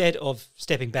 but instead of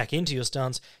stepping back into your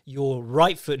stance, your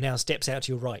right foot now steps out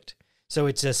to your right. So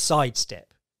it's a side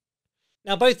step.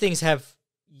 Now both things have,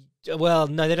 well,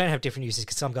 no, they don't have different uses,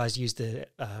 because some guys use the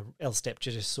L step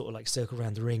to just sort of like circle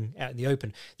around the ring out in the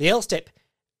open. The L step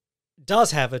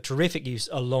does have a terrific use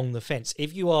along the fence.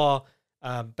 If you are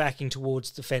backing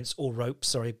towards the fence or ropes,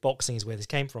 sorry, boxing is where this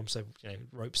came from, so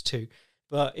ropes too.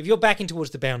 But if you're backing towards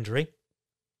the boundary,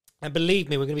 and believe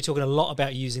me, we're going to be talking a lot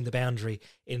about using the boundary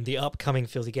in the upcoming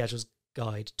Filthy Casuals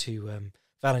guide to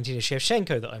Valentina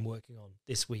Shevchenko that I'm working on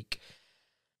this week.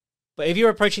 But if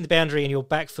you're approaching the boundary and your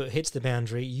back foot hits the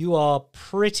boundary, you are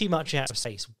pretty much out of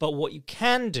space. But what you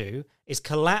can do is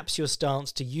collapse your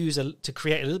stance to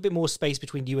create a little bit more space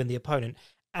between you and the opponent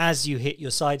as you hit your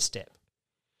side step.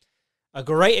 A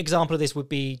great example of this would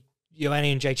be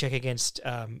Joanna Jacek against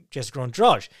Jessica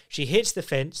Andrade. She hits the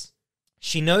fence.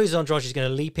 She knows Andrade is going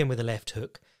to leap in with a left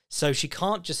hook, so she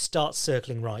can't just start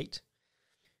circling right.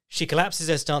 She collapses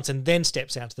her stance and then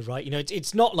steps out to the right.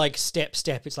 It's not like step,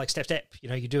 step. It's like step, step.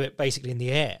 You do it basically in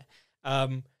the air.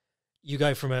 You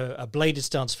go from a bladed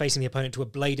stance facing the opponent to a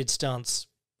bladed stance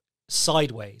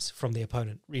sideways from the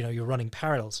opponent. You're running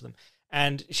parallel to them.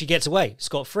 And she gets away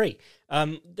scot-free.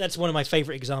 That's one of my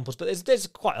favourite examples, but there's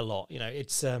quite a lot.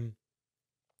 It's a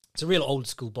real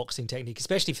old-school boxing technique,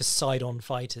 especially for side-on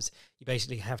fighters. You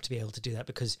basically have to be able to do that,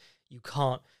 because you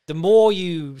can't... The more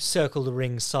you circle the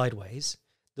ring sideways,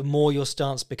 the more your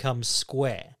stance becomes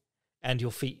square and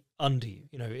your feet under you.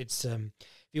 It's if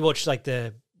you watch like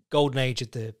the golden age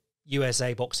of the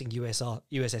USA boxing, USSR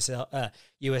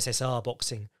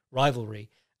boxing rivalry,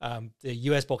 the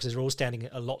US boxers are all standing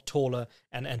a lot taller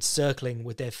and circling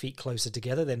with their feet closer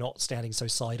together. They're not standing so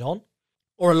side on,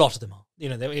 or a lot of them are.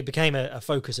 It became a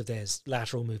focus of theirs,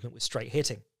 lateral movement with straight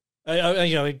hitting.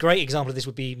 A great example of this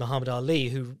would be Muhammad Ali,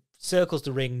 who circles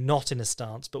the ring not in a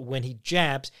stance, but when he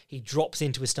jabs, he drops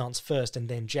into his stance first and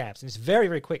then jabs. And it's very,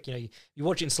 very quick. You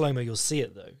watch it in slow-mo, you'll see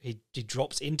it, though. He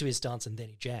drops into his stance and then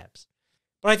he jabs.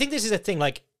 But I think this is a thing,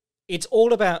 like, it's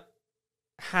all about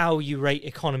how you rate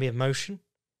economy of motion.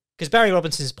 Because Barry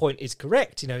Robinson's point is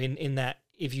correct, in that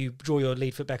if you draw your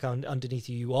lead foot back underneath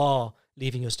you, you are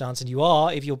leaving your stance, and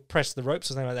if you're pressed to the ropes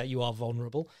or something like that, you are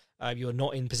vulnerable. You're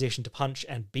not in position to punch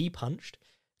and be punched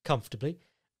comfortably.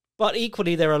 But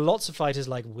equally, there are lots of fighters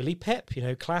like Willie Pep,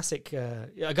 classic,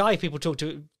 a guy people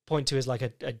point to as like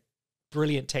a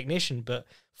brilliant technician, but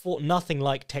fought nothing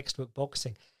like textbook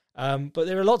boxing. But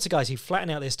there are lots of guys who flatten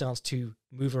out their stance to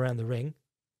move around the ring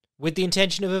with the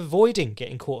intention of avoiding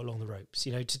getting caught along the ropes.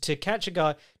 To catch a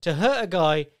guy, to hurt a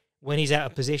guy when he's out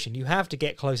of position, you have to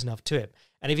get close enough to him.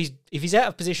 And if he's out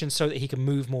of position so that he can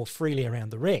move more freely around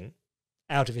the ring,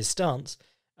 out of his stance,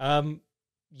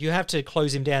 you have to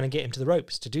close him down and get him to the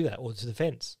ropes to do that, or to the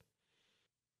fence.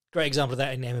 Great example of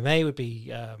that in MMA would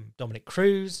be Dominic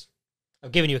Cruz.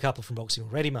 I've given you a couple from boxing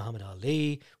already: Muhammad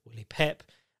Ali, Willie Pep,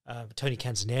 Tony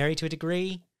Canzoneri to a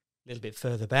degree, a little bit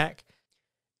further back.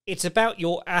 It's about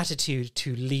your attitude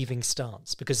to leaving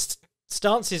stance, because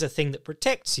stance is a thing that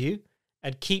protects you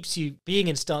and keeps you being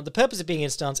in stance. The purpose of being in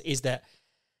stance is that,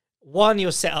 one,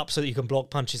 you're set up so that you can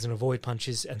block punches and avoid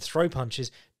punches and throw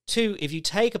punches. Two, if you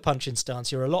take a punch in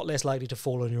stance, you're a lot less likely to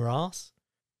fall on your ass.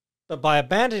 But by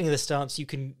abandoning the stance, you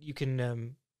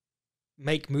can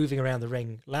make moving around the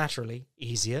ring laterally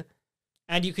easier,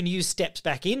 and you can use steps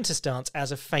back into stance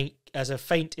as a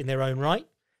feint in their own right.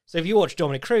 So if you watch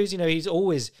Dominic Cruz, he's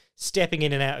always stepping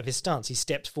in and out of his stance. He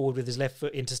steps forward with his left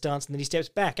foot into stance, and then he steps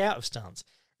back out of stance.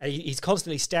 And he's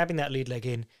constantly stabbing that lead leg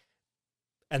in,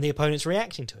 and the opponent's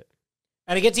reacting to it.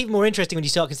 And it gets even more interesting when you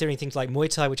start considering things like Muay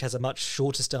Thai, which has a much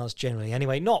shorter stance generally.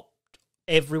 Anyway, not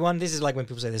everyone. This is like when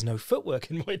people say there's no footwork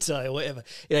in Muay Thai or whatever.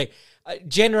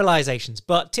 Generalizations.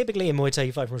 But typically in Muay Thai,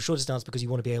 you fight from a shorter stance because you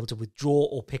want to be able to withdraw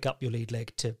or pick up your lead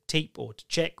leg to teep or to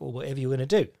check or whatever you're going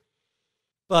to do.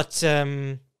 But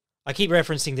I keep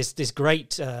referencing this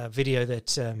great video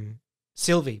that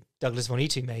Sylvie Douglas Von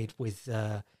Itu made with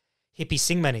Hippie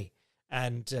Singmani,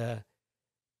 and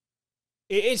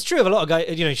it's true of a lot of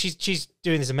guys. She's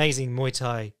doing this amazing Muay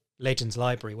Thai Legends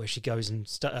library where she goes and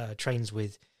trains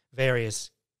with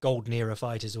various golden era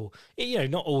fighters, or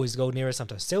not always golden era,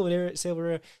 sometimes silver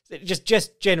era,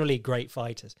 just generally great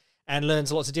fighters, and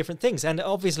learns lots of different things. And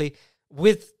obviously,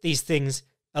 with these things,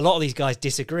 a lot of these guys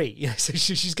disagree. So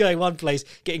she's going one place,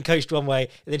 getting coached one way,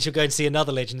 and then she'll go and see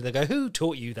another legend, and they'll go, "Who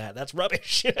taught you that? That's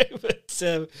rubbish." But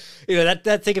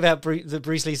that thing about that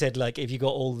Bruce Lee said, like, if you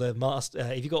got all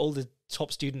the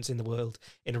top students in the world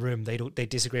in a room, they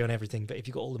disagree on everything. But if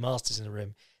you got all the masters in a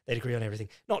room, they'd agree on everything.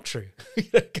 Not true,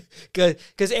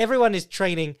 because everyone is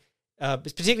training.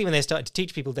 Particularly when they're starting to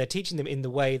teach people, they're teaching them in the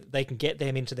way that they can get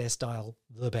them into their style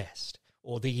the best.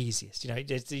 Or the easiest.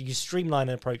 You streamline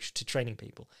an approach to training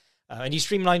people. And you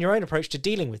streamline your own approach to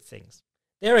dealing with things.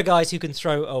 There are guys who can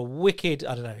throw a wicked,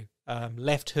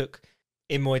 left hook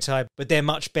in Muay Thai, but they're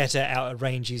much better out of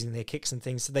range using their kicks and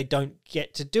things, so they don't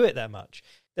get to do it that much.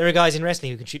 There are guys in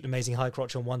wrestling who can shoot an amazing high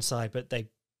crotch on one side, but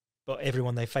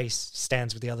everyone they face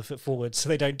stands with the other foot forward, so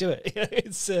they don't do it.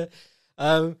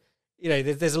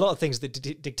 There's a lot of things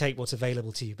that dictate what's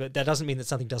available to you, but that doesn't mean that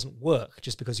something doesn't work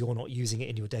just because you're not using it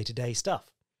in your day-to-day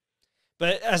stuff.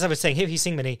 But as I was saying, Hippie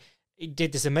Singmani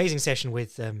did this amazing session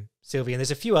with Sylvie, and there's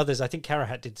a few others. I think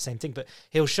Karahat did the same thing, but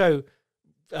he'll show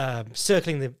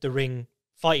circling the ring,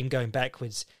 fighting going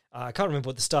backwards. I can't remember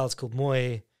what the style's called.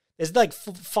 Muay. There's like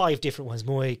 5 different ones.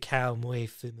 Muay Cow, Muay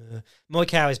Fumu. Muay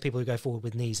Cow is people who go forward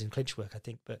with knees and clinch work, I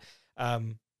think, but...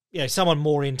 someone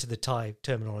more into the Thai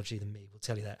terminology than me will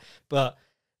tell you that. But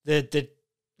the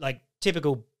like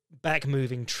typical back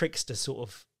moving trickster sort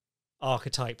of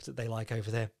archetype that they like over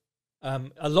there.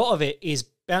 A lot of it is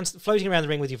floating around the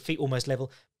ring with your feet almost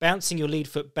level, bouncing your lead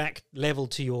foot back level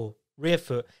to your rear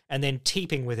foot, and then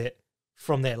teeping with it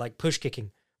from there, like push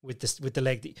kicking with the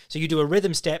leg. So you do a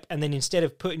rhythm step, and then instead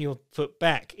of putting your foot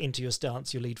back into your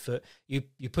stance, your lead foot,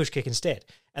 you push kick instead.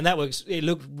 And that works. It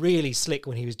looked really slick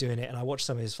when he was doing it, and I watched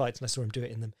some of his fights and I saw him do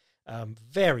it in them.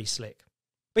 Very slick.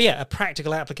 But yeah, a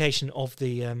practical application of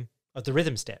the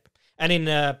rhythm step. And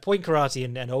in point karate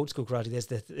and old school karate,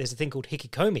 there's a thing called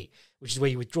hikikomi, which is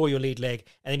where you withdraw your lead leg,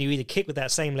 and then you either kick with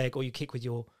that same leg or you kick with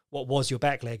what was your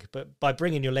back leg. But by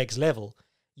bringing your legs level,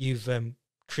 you've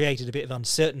created a bit of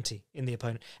uncertainty in the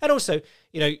opponent. And also,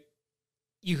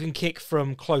 you can kick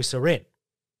from closer in.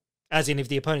 As in, if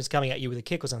the opponent's coming at you with a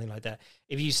kick or something like that,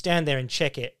 if you stand there and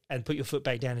check it and put your foot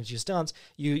back down into your stance,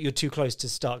 you're too close to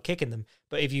start kicking them.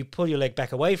 But if you pull your leg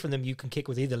back away from them, you can kick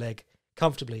with either leg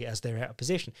comfortably as they're out of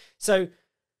position. So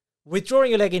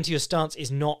withdrawing your leg into your stance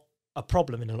is not a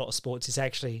problem in a lot of sports. It's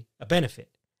actually a benefit.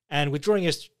 And withdrawing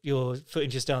your foot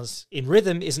into your stance in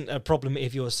rhythm isn't a problem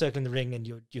if you're circling the ring and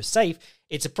you're safe.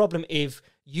 It's a problem if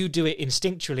you do it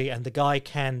instinctually and the guy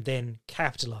can then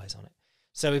capitalize on it.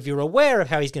 So if you're aware of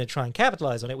how he's going to try and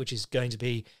capitalize on it, which is going to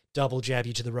be double jab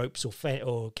you to the ropes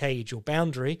or cage or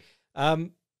boundary,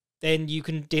 then you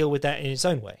can deal with that in its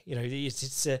own way. You know,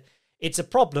 it's a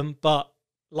problem, but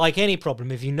like any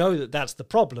problem, if you know that that's the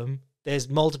problem, there's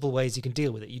multiple ways you can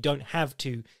deal with it. You don't have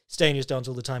to stay in your stance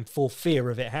all the time for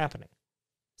fear of it happening.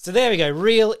 So there we go.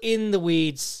 Real in the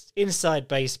weeds, inside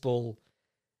baseball,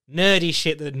 nerdy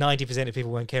shit that 90% of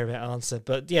people won't care about answer.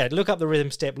 But yeah, look up the rhythm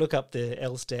step, look up the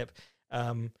L step.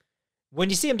 When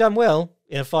you see them done well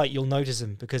in a fight, you'll notice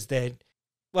them because the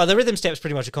rhythm step's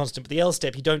pretty much a constant, but the L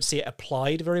step, you don't see it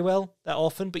applied very well that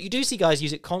often, but you do see guys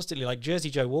use it constantly, like Jersey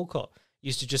Joe Walcott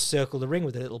used to just circle the ring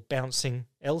with a little bouncing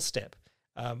L step.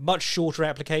 Much shorter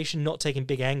application, not taking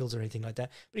big angles or anything like that,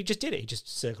 but he just did it. He just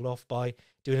circled off by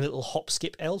doing a little hop,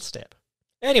 skip, L step.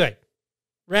 Anyway,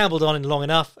 rambled on long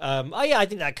enough. I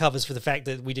think that covers for the fact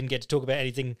that we didn't get to talk about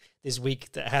anything this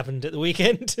week that happened at the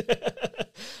weekend.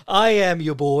 I am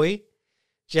your boy,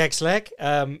 Jack Slack.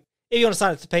 If you want to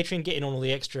sign up to Patreon, get in on all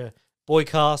the extra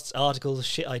boycasts, articles,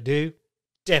 shit I do,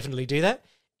 definitely do that.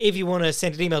 If you want to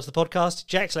send an email to the podcast,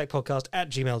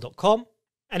 jackslackpodcast@gmail.com.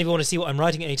 And if you want to see what I'm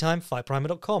writing anytime,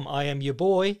 fightprimer.com. I am your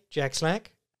boy, Jack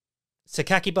Slack.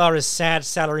 Sakakibara's sad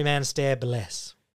salaryman stare bless.